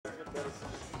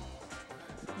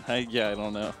Yeah, I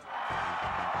don't know.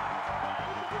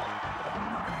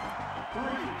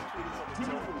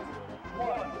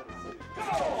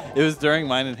 It was during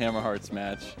mine and Hammerheart's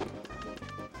match.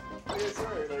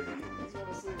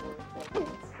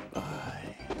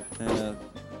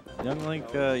 Young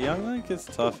Link is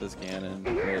tough as Ganon.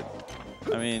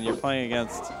 But, I mean, you're playing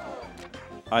against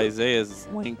Isaiah's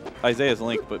Link,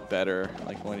 but better.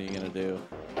 Like, what are you gonna do?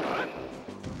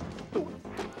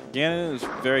 Ganon is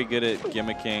very good at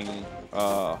gimmicking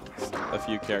a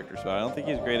few characters, but I don't think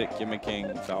he's great at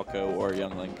gimmicking Falco or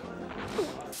Young Link.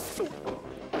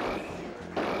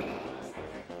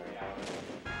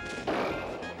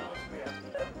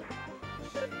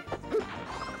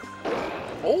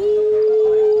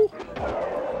 Oh!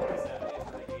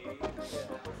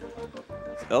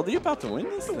 Is LD about to win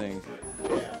this thing?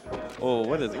 Oh,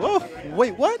 what is it? Whoa!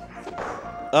 Wait, what?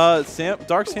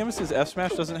 Dark Samus's F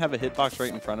smash doesn't have a hitbox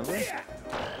right in front of him.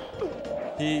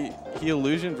 He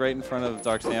illusioned right in front of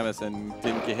Dark Samus and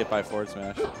didn't get hit by forward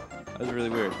smash. That was really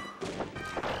weird.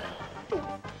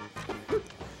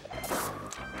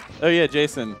 Oh yeah,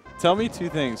 Jason, tell me two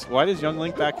things. Why does Young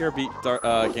Link back air beat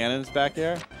Ganon's back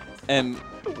air? And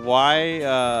why,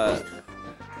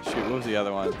 shoot, what was the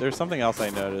other one? There's something else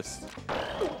I noticed.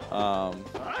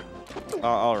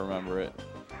 I'll remember it.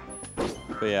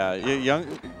 But yeah,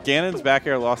 Ganon's back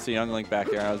air lost to Young Link back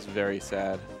air, and I was very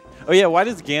sad. Oh yeah, why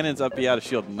does Ganon's up B out of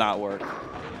shield not work?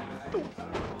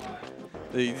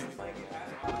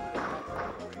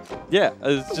 Yeah,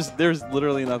 it's just, there's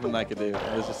literally nothing I could do.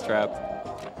 I was just trapped.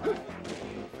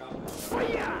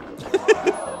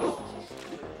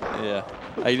 Yeah,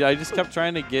 I just kept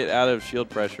trying to get out of shield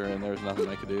pressure, and there was nothing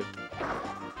I could do.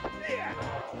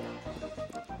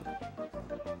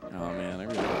 Oh man, I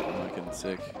really hope I'm not getting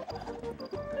sick.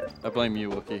 I blame you,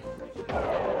 Wookie.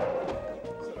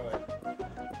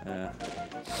 Yeah.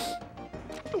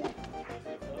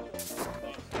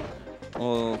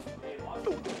 Well.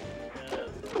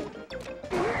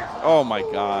 Oh my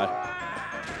god.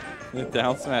 The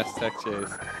down smash tech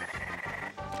chase.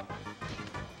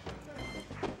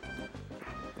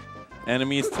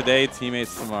 Enemies today,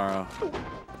 teammates tomorrow.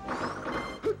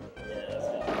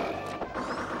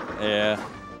 Yeah.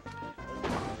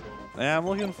 Yeah, I'm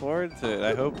looking forward to it.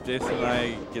 I hope Jason and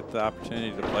I get the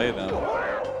opportunity to play them.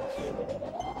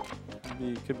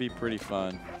 It could be pretty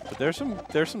fun. But there's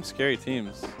some scary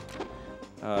teams.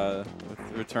 With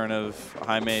the return of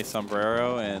Jaime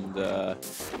Sombrero and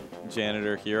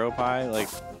Janitor Hero Pie, like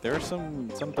there are some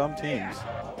dumb teams.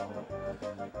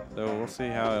 So we'll see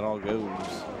how it all goes.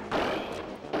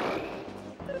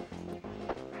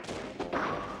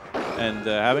 And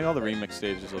having all the remix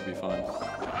stages will be fun.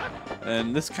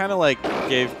 And this kind of like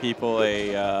gave people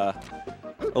a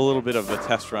little bit of a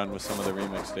test run with some of the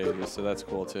remix stages, so that's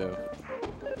cool too.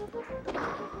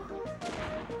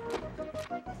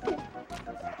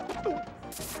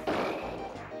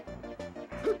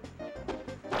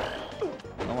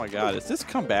 Oh my god, is this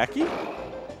comebacky?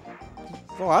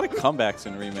 There's a lot of comebacks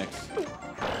in remix.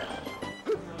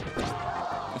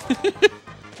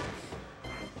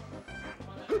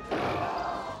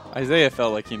 Isaiah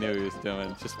felt like he knew what he was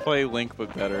doing. Just play Link,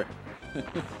 but better.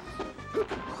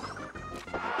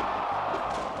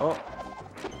 Oh.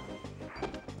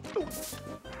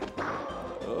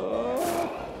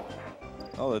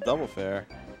 Oh, the double fair.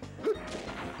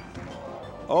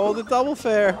 Oh, the double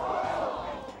fair.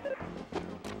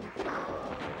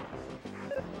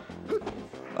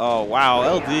 Oh,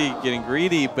 wow. LD getting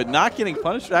greedy, but not getting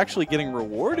punished, actually getting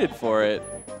rewarded for it.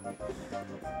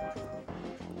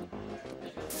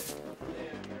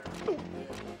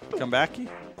 Comebacky?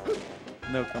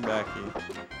 No comebacky.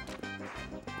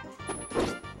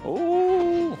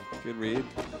 Oh, good read.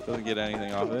 Doesn't get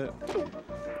anything off it.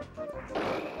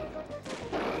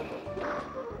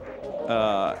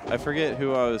 I forget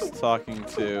who I was talking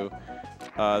to.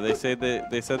 They said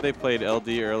they played LD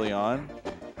early on,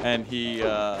 and he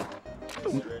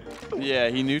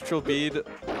he neutral B'd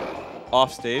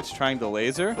off stage trying to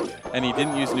laser, and he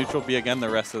didn't use neutral B again the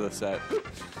rest of the set.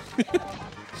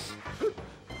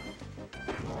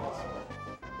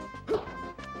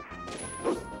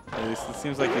 At least it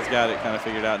seems like he's got it kind of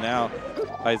figured out now.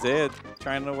 Isaiah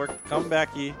trying to work the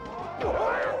comebacky.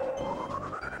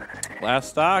 Last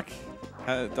stock.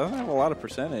 It doesn't have a lot of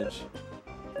percentage.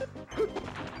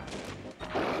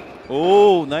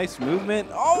 Oh, nice movement.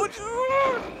 Oh,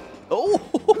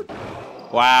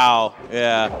 wow.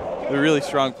 Yeah, a really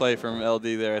strong play from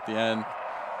LD there at the end.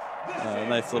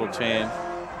 Nice little chain.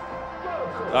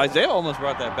 Isaiah almost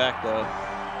brought that back, though.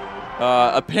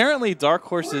 Apparently,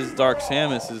 Darkhorse's Dark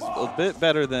Samus is a bit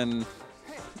better than...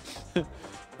 a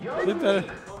bit better.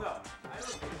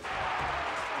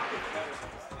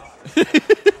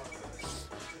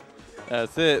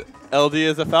 That's it. LD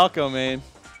is a Falco main.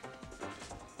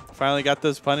 Finally got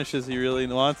those punishes he really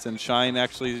wants, and Shine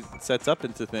actually sets up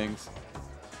into things.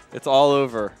 It's all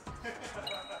over.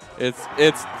 It's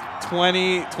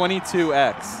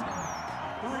 22x.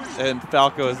 And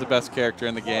Falco is the best character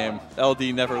in the game.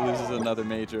 LD never loses another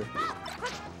major.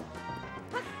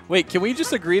 Wait, can we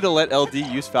just agree to let LD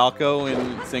use Falco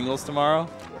in singles tomorrow?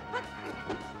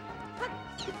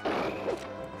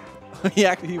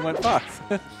 He went Fox.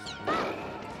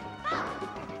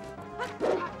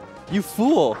 You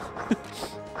fool.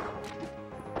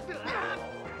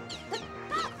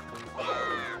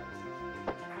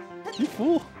 You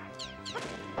fool.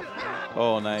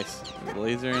 Oh, nice.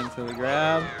 Laser into the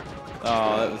grab.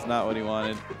 Oh, that was not what he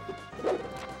wanted.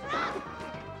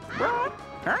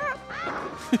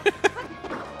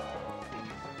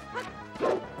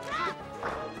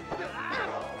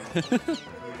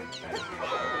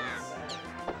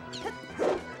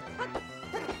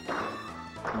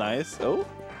 Nice. Oh.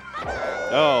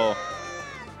 Oh.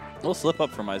 A little slip up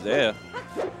from Isaiah.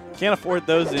 Can't afford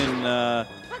those in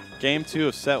game 2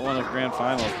 of set 1 of Grand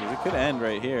Finals, because it could end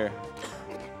right here.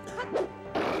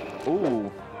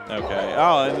 Ooh. Okay.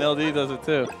 Oh, and LD does it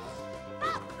too.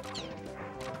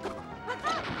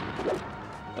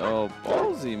 Oh,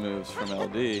 ballsy moves from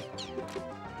LD.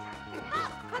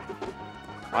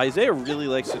 Isaiah really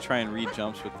likes to try and read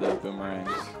jumps with the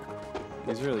boomerangs.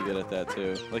 He's really good at that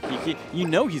too. Like you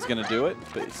know he's gonna do it,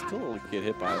 but you still get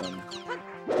hit by them.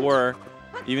 Or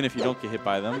even if you don't get hit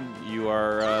by them, you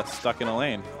are stuck in a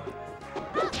lane.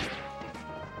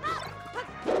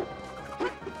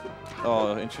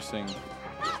 Oh, interesting.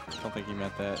 Don't think he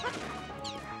meant that.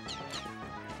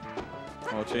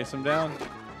 Oh, chase him down.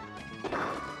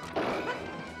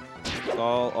 It's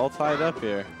all tied up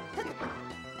here.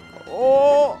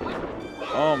 Oh!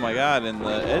 Oh my God! And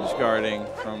the edge guarding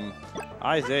from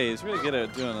Isai is really good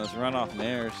at doing those runoff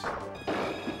nairs.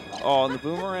 Oh, and the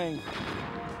boomerang.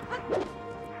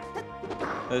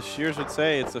 As Shears would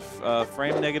say, it's a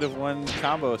frame -1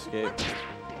 combo escape.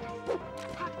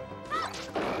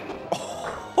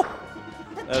 Oh,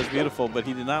 that was beautiful, but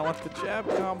he did not want the jab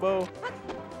combo.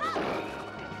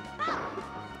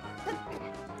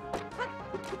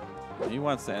 He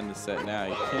wants to end the set now.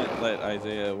 You can't let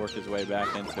Isaiah work his way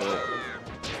back into it.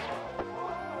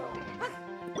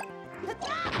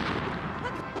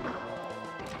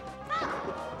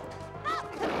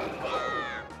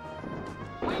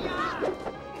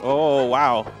 Oh,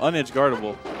 wow. Unedge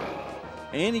guardable.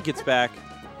 And he gets back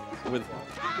with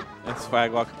a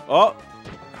swag walk. Oh!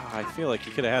 I feel like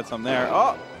he could have had some there.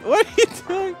 Oh! What are you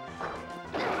doing?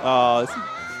 Oh, this is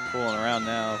pulling around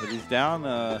now, but he's down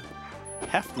a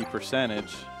hefty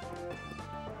percentage.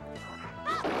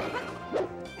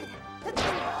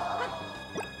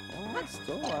 Oh,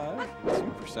 still alive.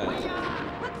 2%.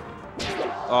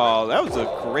 Oh, that was a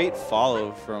great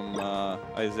follow from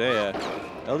Isaiah.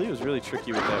 LD was really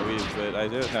tricky with that weave, but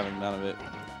Isaiah was having none of it.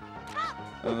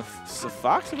 So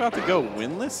Fox about to go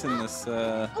winless in this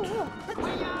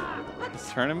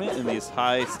this tournament in these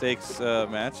high stakes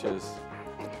matches.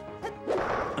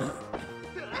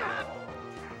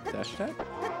 Dash attack?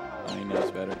 Oh, he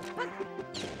knows better.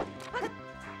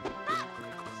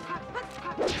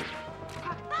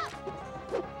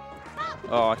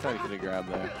 Oh, I thought he could have grabbed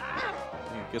there.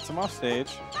 Gets him off stage.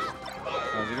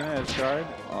 Is he gonna edge guard?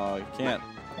 Oh, he can't.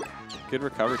 Good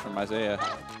recovery from Isaiah.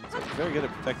 So very good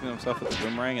at protecting himself with the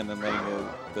boomerang and then letting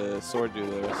the sword do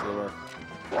the rest of the work.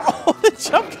 Oh, the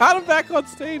jump got him back on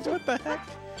stage. What the heck?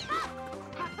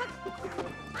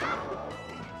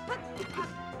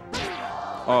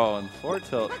 Oh, and forward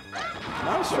tilt.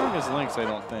 Not as strong as Link's, I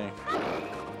don't think.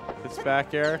 It's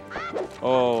back air.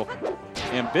 Oh,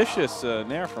 ambitious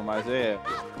nair from Isaiah.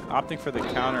 Opting for the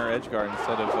counter edge guard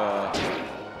instead of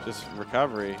just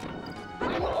recovery.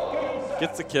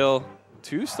 Gets the kill.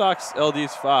 2 stocks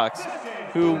LD's Fox,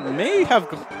 who may have...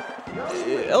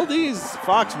 LD's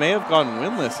Fox may have gone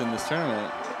winless in this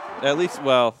tournament. At least,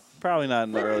 well, probably not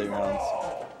in the early rounds.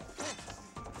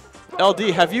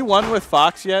 LD, have you won with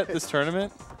Fox yet this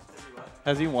tournament?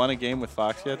 Has he won a game with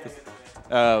Fox yet?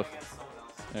 Oh,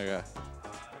 there you go.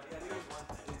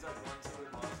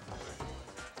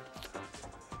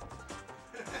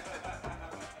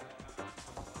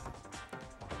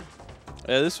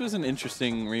 This was an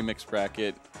interesting remix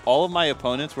bracket. All of my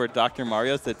opponents were Dr.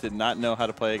 Marios that did not know how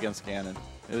to play against Ganon.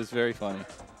 It was very funny.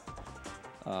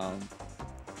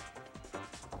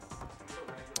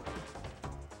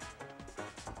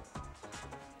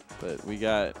 But we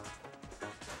got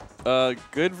a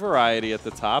good variety at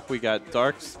the top. We got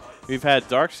Darks. We've had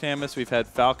Dark Samus. We've had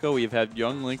Falco. We've had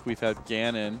Young Link. We've had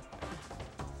Ganon.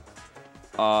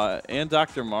 and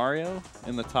Dr. Mario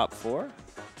in the top 4.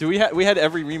 We had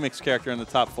every remix character in the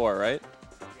top 4, right?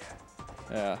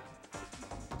 Yeah.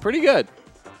 Pretty good.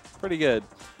 Pretty good.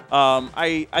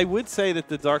 I would say that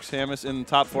the Dark Samus in the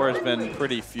top 4 has been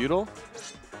pretty feudal.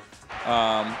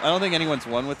 I don't think anyone's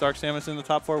won with Dark Samus in the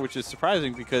top 4, which is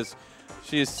surprising because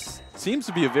she seems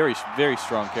to be a very, very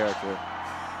strong character.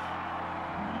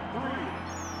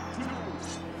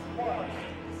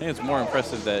 I think it's more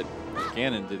impressive that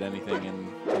Ganon did anything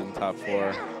in top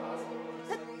 4.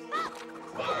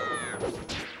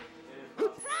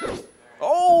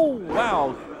 Oh,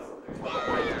 wow.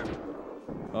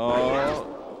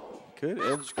 Oh, good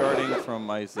edge guarding from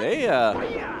Isai.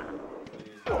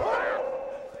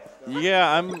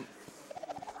 Yeah, I'm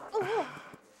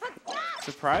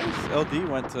surprised LD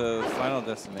went to Final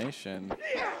Destination.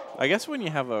 I guess when you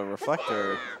have a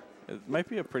reflector, it might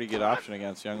be a pretty good option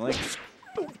against Young Link.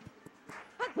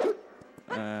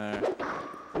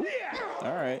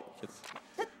 All right, it's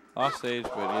off stage,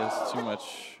 but he has too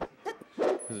much.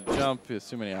 There's a jump. He has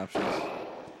too many options.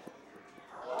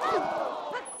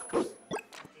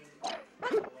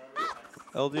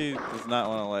 LD does not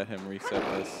want to let him reset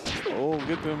this. Oh,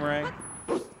 good boomerang.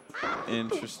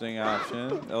 Interesting option.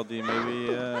 LD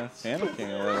maybe panicking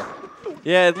a little.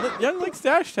 Yeah, Young Link's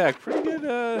dash tech. Pretty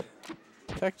good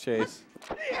tech chase.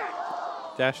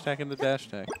 Dash tech into dash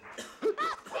tech.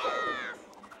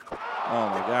 Oh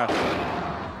my gosh.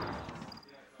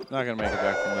 Not going to make it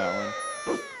back from that one.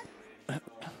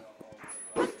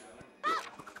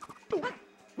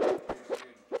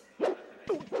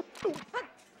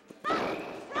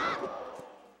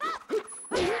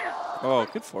 Oh,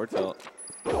 good forward tilt.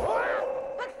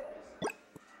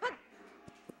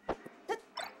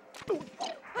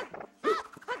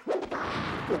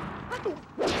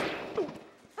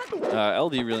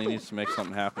 LD really needs to make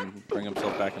something happen, bring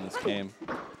himself back in this game.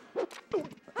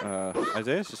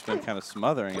 Isaiah's just been kind of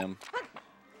smothering him.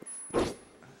 I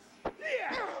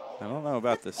don't know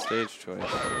about this stage choice.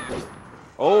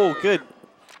 Oh, good.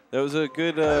 That was a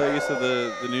good use of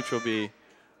the neutral B.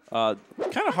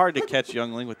 Kind of hard to catch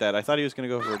Young Link with that. I thought he was going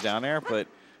to go for a down air, but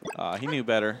he knew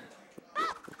better.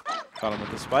 Caught him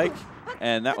with the spike,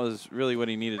 and that was really what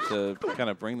he needed to kind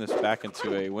of bring this back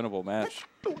into a winnable match.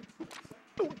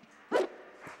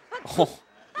 Oh,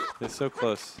 they're so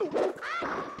close.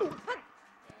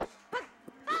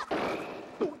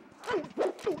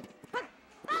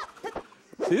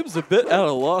 Seems a bit at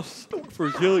a loss for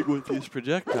dealing with these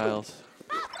projectiles.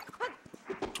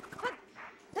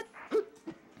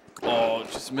 Oh,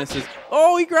 just misses.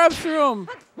 Oh, he grabs through him.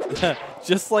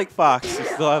 Just like Fox. You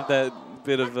still have that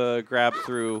bit of a grab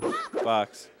through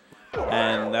Fox.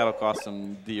 And that'll cost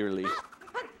him dearly.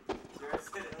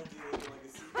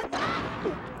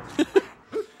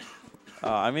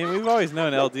 I mean, we've always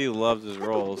known LD loves his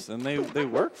rolls, and they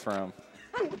work for him.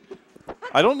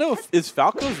 I don't know if is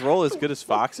Falco's roll as good as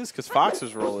Fox's, because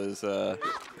Fox's roll is,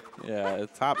 yeah,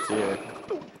 top tier.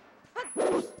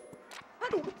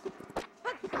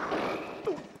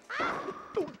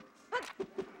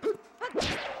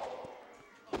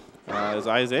 Is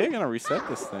Isaiah going to reset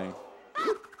this thing?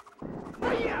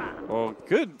 Oh,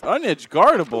 good. Unedge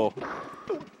guardable.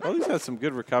 Well, he's had some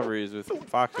good recoveries with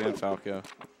Fox and Falco.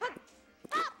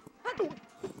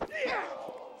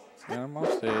 Got him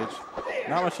off stage.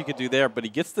 Not much he could do there, but he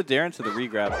gets the dare into the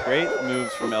regrab. Great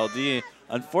moves from LD.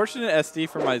 Unfortunate SD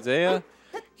from Isaiah.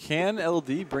 Can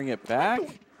LD bring it back?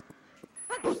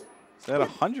 Is that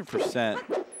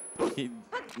 100%? He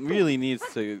really needs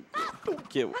to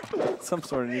get some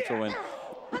sort of neutral win.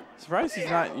 Surprised he's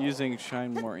not using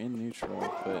Shine more in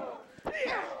neutral, but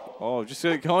oh, just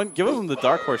go and give him the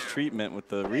Darkhorse treatment with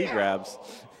the regrabs.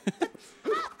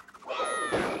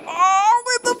 Oh,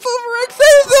 with the boomerang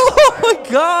saves him! Oh my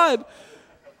God!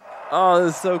 Oh,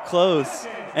 this is so close.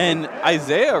 And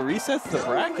Isaiah resets the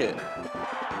bracket.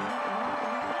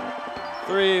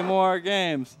 3 more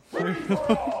games.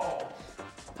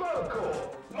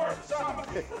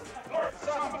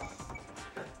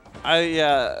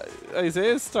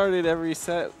 Isaiah started every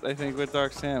set, I think, with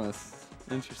Dark Samus.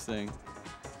 Interesting.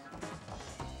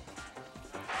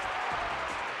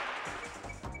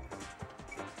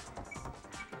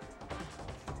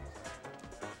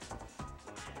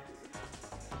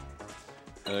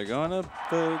 They're going up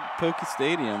the Poké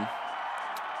Stadium.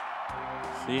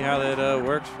 See how that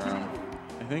works for them.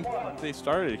 I think they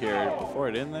started here before,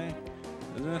 didn't they?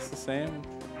 Isn't this the same?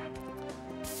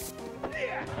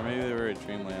 Or maybe they were at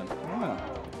Dreamland. I don't know.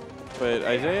 But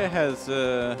Isaiah has,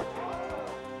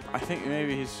 I think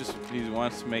maybe he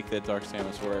wants to make that Dark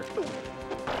Samus work.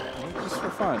 Just for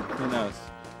fun, who knows?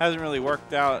 Hasn't really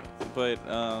worked out, but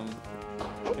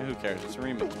Yeah, who cares? It's a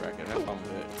remix bracket. Have fun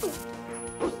with it.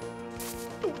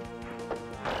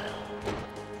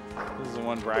 This is the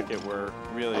one bracket where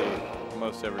really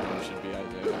most everyone should be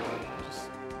Isai. Just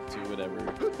do whatever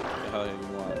the hell you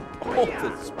want. Oh,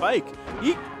 the spike!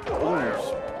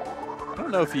 I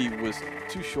don't know if he was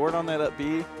too short on that up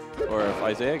B or if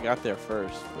Isai got there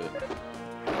first, but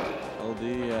LD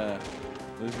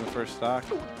losing the first stock.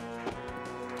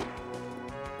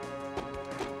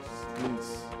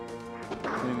 Needs to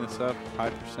clean this up,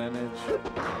 high percentage.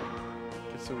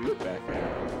 Gets a weak back air.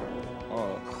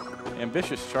 Oh,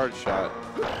 ambitious charge shot.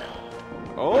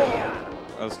 Oh,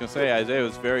 I was gonna say Isai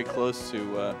was very close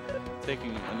to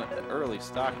taking an early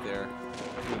stock there.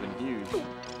 Would have been huge.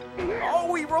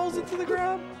 Oh, he rolls into the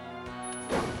ground.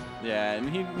 Yeah, and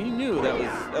he knew that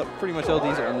was pretty much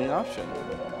LD's only option.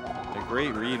 A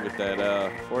great read with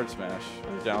that forward smash.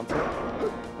 Down to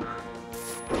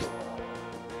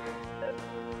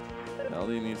LD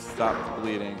needs to stop the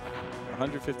bleeding.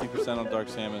 150% on Dark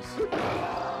Samus.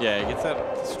 Yeah, he gets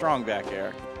that strong back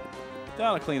air.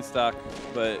 Down a clean stock,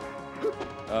 but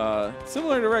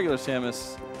similar to regular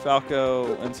Samus,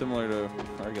 Falco, and similar to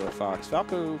regular Fox,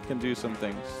 Falco can do some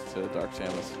things to Dark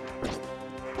Samus.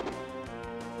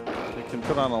 It can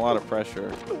put on a lot of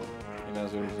pressure. He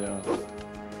knows what he's doing.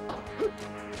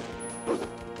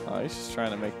 He's just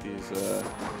trying to make these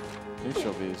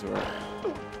neutral Vs work.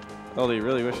 LD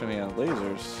really wishing he had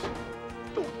lasers.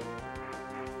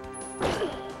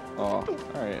 Oh,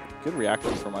 alright. Good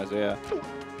reaction from Isai.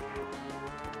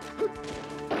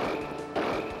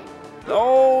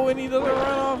 Oh, and he doesn't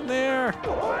run off there.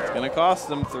 It's going to cost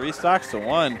him 3 stocks to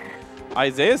 1.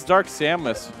 Isaiah's Dark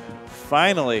Samus,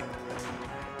 finally.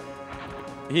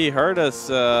 He heard us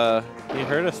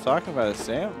talking about his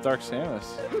Dark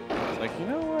Samus. It's like, you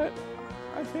know what?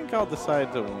 I think I'll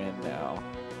decide to win now.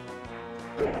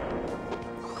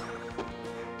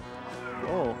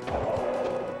 Oh.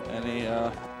 And he,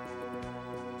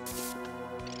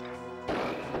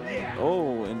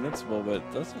 oh, invincible, but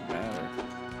it doesn't matter.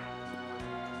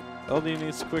 LD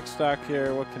needs quick stock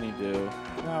here. What can he do?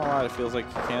 Not a lot it feels like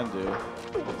he can do.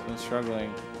 He's been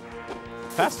struggling.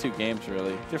 Past 2 games,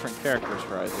 really. Different characters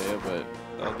for Isai, but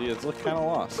LD has looked kind of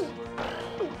lost.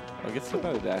 Oh, gets hit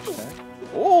by the dash attack.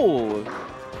 Oh!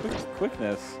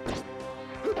 Quickness.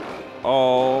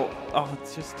 Oh,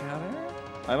 it's just down air?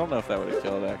 I don't know if that would have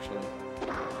killed, actually.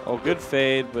 Oh, good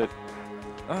fade, but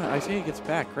Isai gets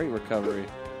back. Great recovery.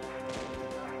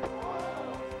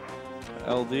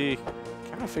 LD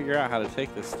kind of figure out how to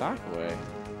take this stock away.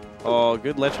 Oh,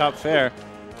 good ledge hop fair.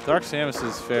 Dark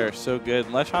Samus's fair is so good.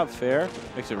 And ledge hop fair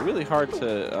makes it really hard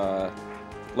to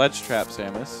ledge trap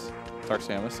Dark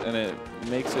Samus, and it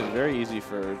makes it very easy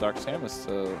for Dark Samus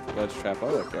to ledge trap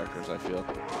other characters, I feel.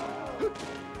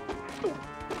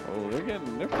 Oh,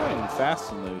 they're playing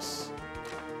fast and loose.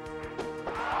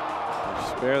 They're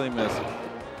just barely missing.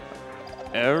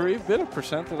 Every bit of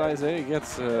percent that Isai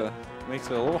gets makes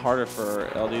it a little harder for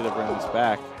LD to bring this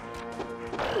back.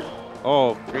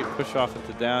 Oh, great push off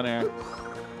into down air.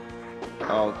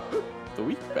 Oh, the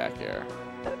weak back air.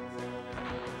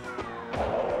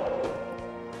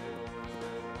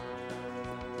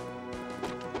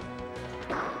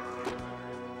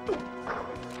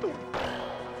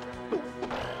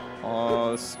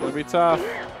 Oh, this is going to be tough.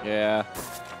 Yeah.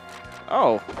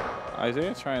 Oh,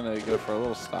 Isaiah trying to go for a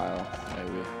little style,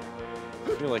 maybe.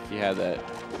 I feel like he had that.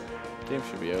 Game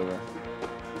should be over.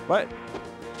 But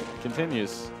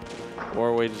continues.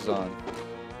 War wages on.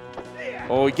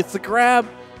 Oh, he gets the grab.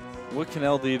 What can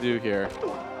LD do here?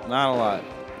 Not a lot.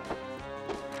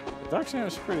 Dark Samus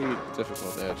is pretty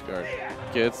difficult to edge guard.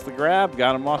 Gets the grab.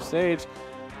 Got him off stage.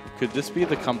 Could this be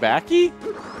the comebacky?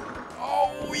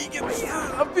 Oh, he gets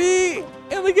a B.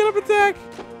 And the get up attack.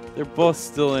 They're both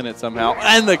still in it somehow.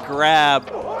 And the grab.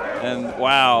 And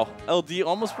wow. LD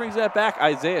almost brings that back.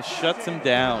 Isai shuts him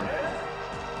down.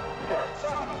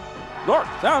 Dark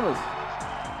Samus.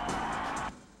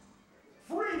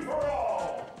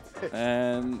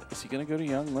 And is he going to go to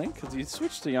Young Link? Because he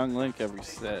switched to Young Link every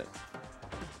set.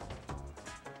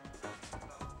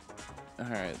 All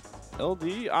right.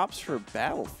 LD opts for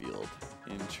Battlefield.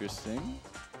 Interesting.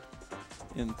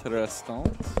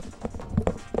 Interessant.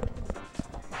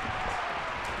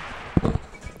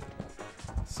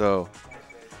 So,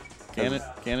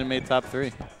 Ganon made top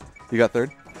 3. You got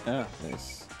 3rd? Yeah.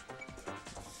 Nice.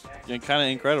 Kind of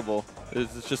incredible.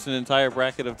 It's just an entire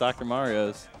bracket of Dr.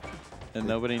 Mario's. And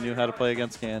nobody knew how to play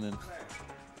against Ganon.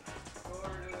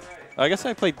 I guess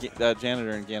I played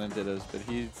Janitor and Ganon Dittos, but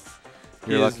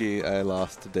You're lucky I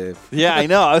lost to Dave. Yeah, I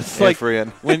know. I was like,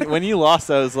 Frian. when you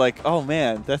lost, I was like, oh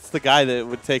man, that's the guy that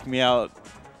would take me out.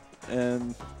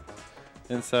 And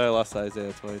Instead, I lost to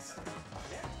Isaiah twice.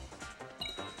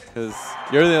 Because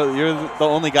you're the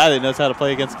only guy that knows how to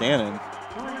play against Ganon.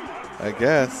 I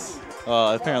guess.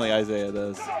 Apparently Isaiah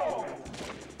does.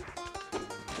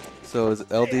 So is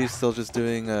LD still just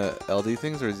doing LD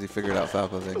things, or has he figured out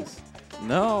Falco things?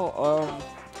 No,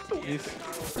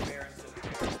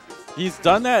 he's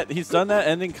done that. He's done that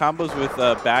ending combos with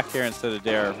back air instead of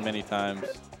dare many times.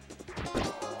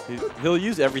 He'll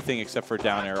use everything except for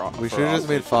down air. We should have just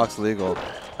made Fox legal.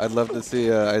 I'd love to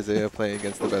see Isaiah playing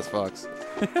against the best Fox.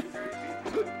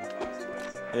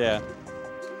 Yeah.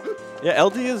 Yeah,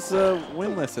 LD is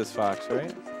winless as Fox,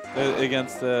 right?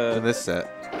 Against in this set.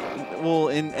 Well,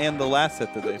 and the last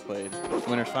set that they played,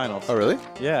 winners finals. Oh, really?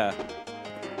 Yeah.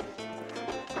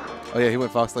 Oh, yeah, he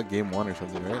went Fox like game 1 or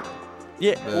something, right?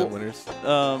 Yeah. The winners.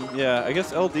 Yeah, I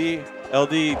guess LD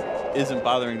isn't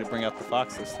bothering to bring out the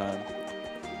Fox this time.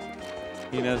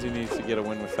 He knows he needs to get a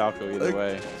win with Falco either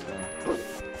way. So.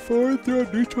 Forward throw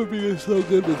neutral B is so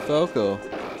good with Falco.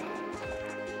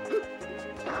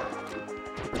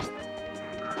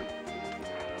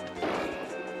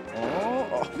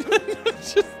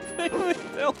 Just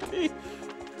LT.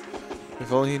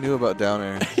 If only he knew about down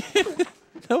air.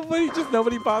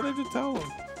 Nobody bothered to tell him.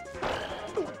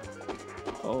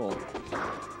 Oh.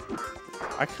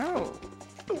 I kind of...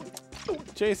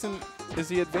 Jason, is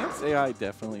the advanced AI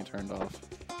definitely turned off?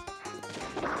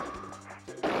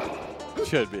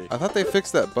 Should be. I thought they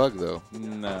fixed that bug though.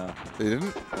 No. They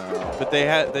didn't? No. But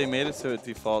they made it so it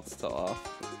defaults to off.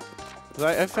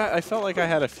 I felt like I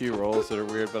had a few rolls that are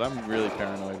weird, but I'm really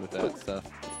paranoid with that stuff.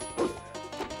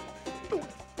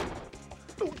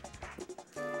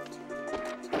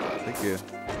 Thank you.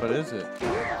 What is it?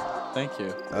 Thank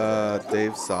you.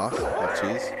 Dave's sauce with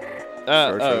cheese.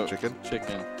 Chicken.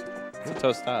 Chicken. It's a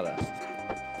tostada.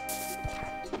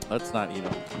 Let's not eat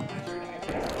them.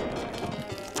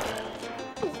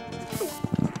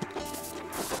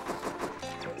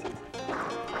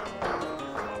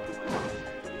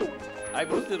 I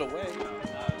moved it away.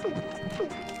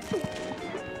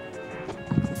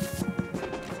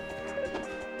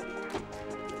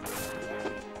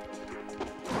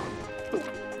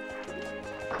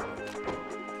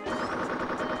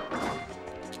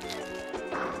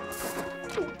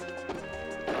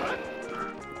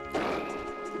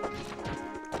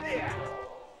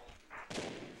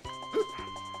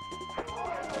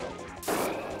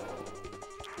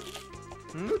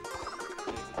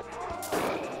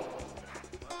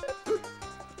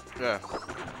 Yeah.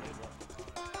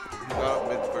 He got up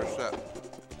mid-first set.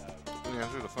 And he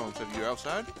answered the phone and said, "You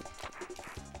outside?"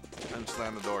 And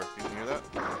slammed the door. You can hear that?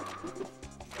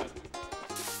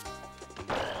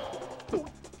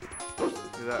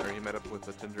 Do that, or he met up with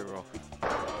the Tinder girl.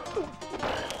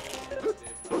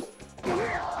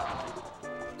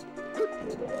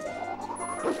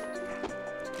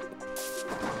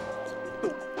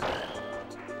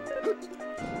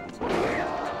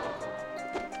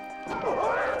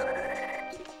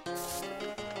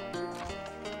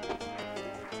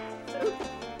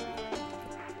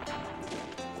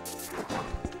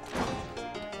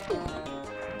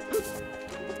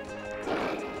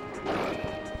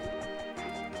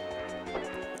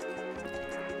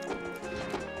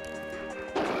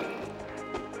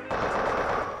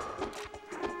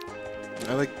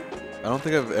 I don't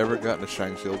think I've ever gotten a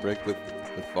Shine Shield break with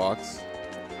Fox,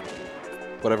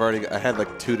 but I had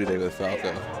like 2 today with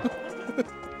Falco.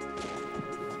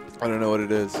 I don't know what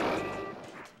it is.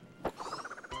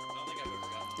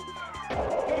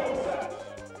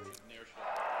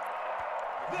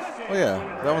 Oh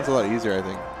yeah, that one's a lot easier, I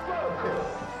think.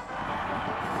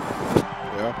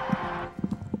 Yeah.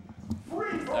 All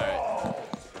right.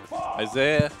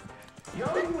 Isaiah,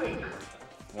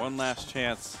 one last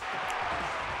chance.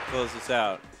 Close this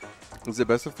out. Is it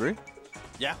best of 3?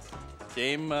 Yeah.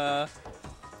 Game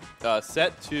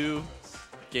set 2,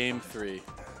 game 3.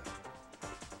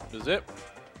 This is it.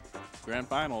 Grand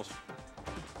finals.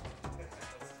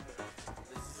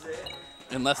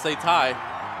 Unless they tie.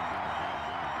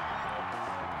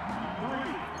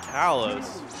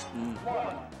 Kalos.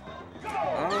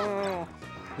 Oh.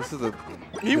 This is a...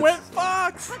 He went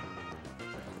Fox!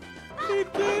 He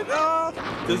did.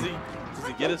 Does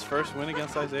he get his first win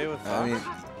against Isaiah with Fox? I mean,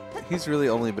 he's really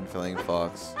only been playing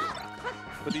Fox.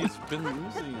 But he's been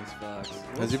losing his Fox.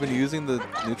 Has he been using the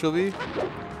neutral B,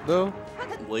 though?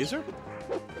 Laser?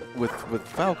 With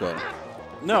Falco.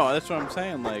 No, that's what I'm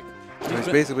saying. Like he's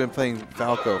basically been playing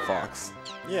Falco Fox.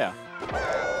 Yeah.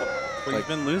 But he's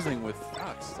been losing with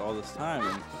Fox all this time,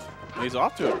 and he's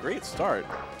off to a great start.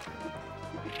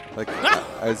 Like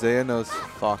Isaiah knows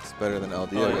Fox better than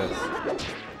LD, I guess.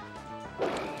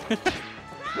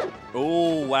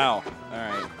 Oh, wow. All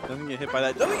right. Doesn't get hit by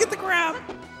that. Doesn't get the grab.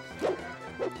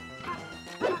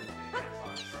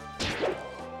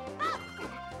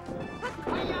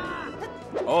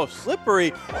 Oh,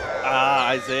 slippery.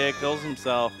 Ah, Isai kills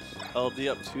himself. LD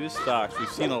up 2 stocks. We've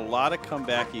seen a lot of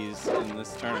comebackies in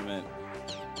this tournament.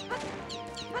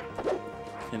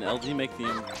 Can LD make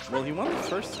the... Well, he won the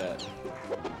first set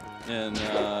in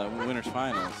winners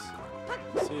finals.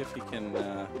 Let's see if he can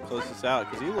close this out,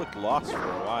 because he looked lost for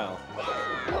a while.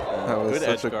 That was good such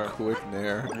edge a guard. quick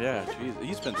nair. Yeah, geez,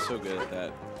 he's been so good at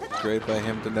that. Great by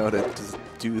him to know to just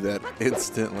do that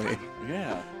instantly.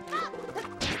 Yeah.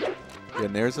 Yeah,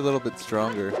 nair's a little bit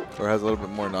stronger, or has a little bit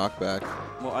more knockback.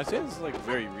 Well, Isaiah's like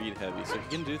very read heavy, so he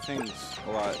can do things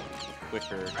a lot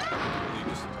quicker. He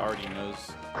just already knows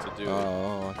to do it.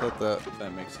 Oh, I thought that. If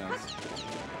that makes sense.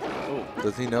 Oh.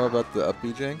 Does he know about the up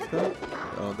B jank though?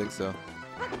 I don't think so.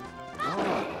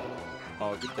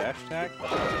 Oh, good dash attack.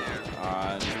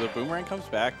 And the boomerang comes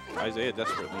back. Isaiah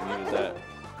desperately needed that.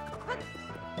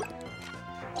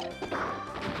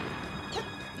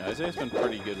 Yeah, Isaiah's been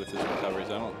pretty good with his recoveries.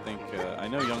 I don't think, I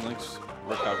know Young Link's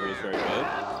recovery is very good,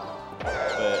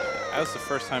 but that was the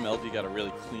first time LD got a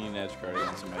really clean edge guard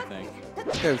against him, I think. I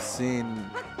think I've seen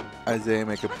Isai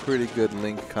make a pretty good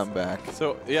Link comeback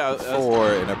So, yeah.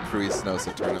 before in a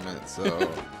pre-SNOSA tournament,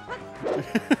 so.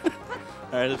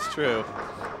 Alright, it's true.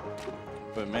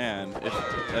 But man, if,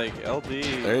 like, LD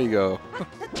There you go.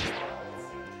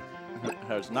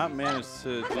 has not managed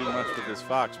to do much with his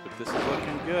Fox, but this is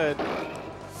looking good.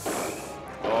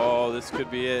 Oh, this could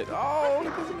be it. Oh, he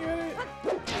doesn't get it.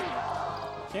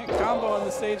 Can't combo on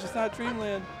the stage. It's not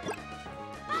Dreamland.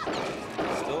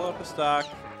 Still up a stock.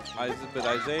 But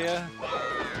Isaiah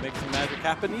makes the magic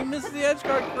happen. He misses the edge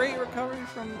guard. Great recovery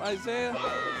from Isaiah.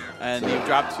 And he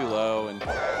dropped too low. And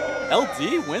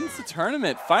LD wins the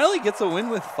tournament. Finally gets a win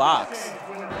with Fox.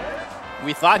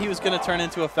 We thought he was going to turn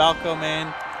into a Falco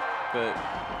main, but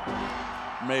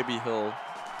maybe he'll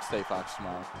stay Fox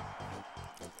tomorrow.